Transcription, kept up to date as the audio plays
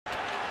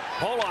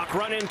Pollock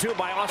run into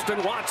by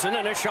Austin Watson,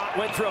 and a shot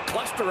went through a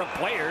cluster of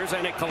players,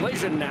 and a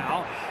collision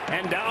now.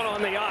 And down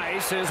on the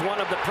ice is one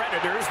of the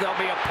Predators. There'll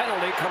be a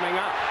penalty coming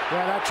up.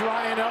 Yeah, that's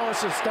Ryan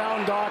Ellis is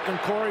down, Doc, and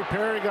Corey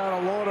Perry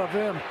got a load of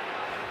him.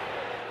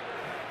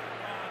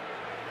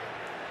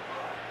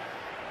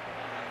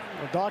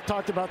 Well, Doc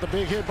talked about the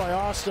big hit by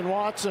Austin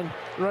Watson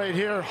right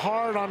here.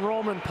 Hard on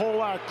Roman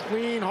Pollock,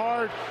 clean,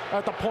 hard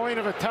at the point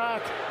of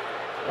attack.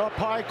 Up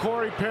high,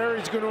 Corey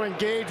Perry's going to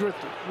engage with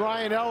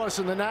Ryan Ellis,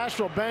 and the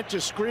Nashville bench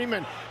is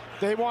screaming.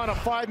 They want a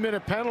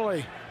 5-minute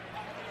penalty.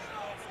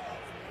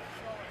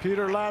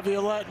 Peter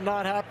Laviolette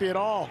not happy at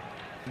all.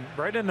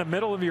 Right in the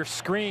middle of your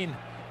screen,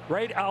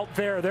 right out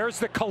there. There's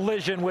the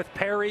collision with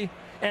Perry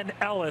and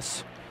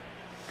Ellis.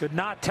 Could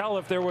not tell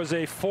if there was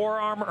a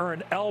forearm or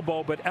an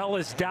elbow, but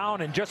Ellis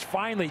down and just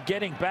finally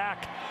getting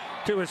back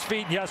to his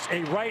feet. Yes,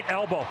 a right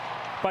elbow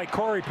by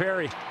Corey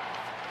Perry.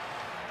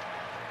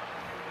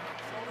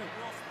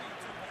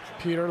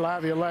 Peter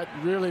Laviolette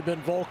really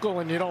been vocal,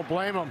 and you don't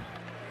blame him.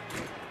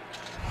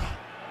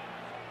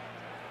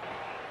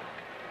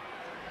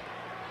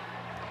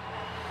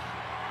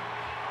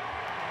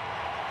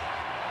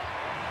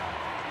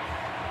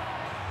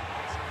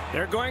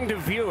 They're going to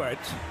view it.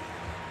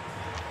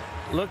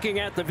 Looking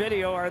at the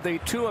video are the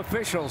two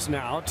officials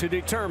now to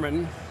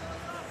determine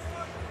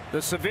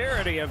the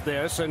severity of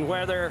this and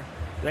whether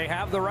they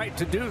have the right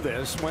to do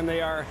this when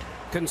they are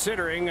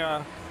considering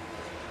a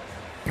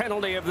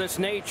penalty of this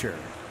nature.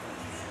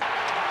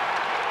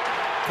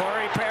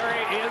 Corey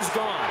Perry is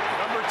gone.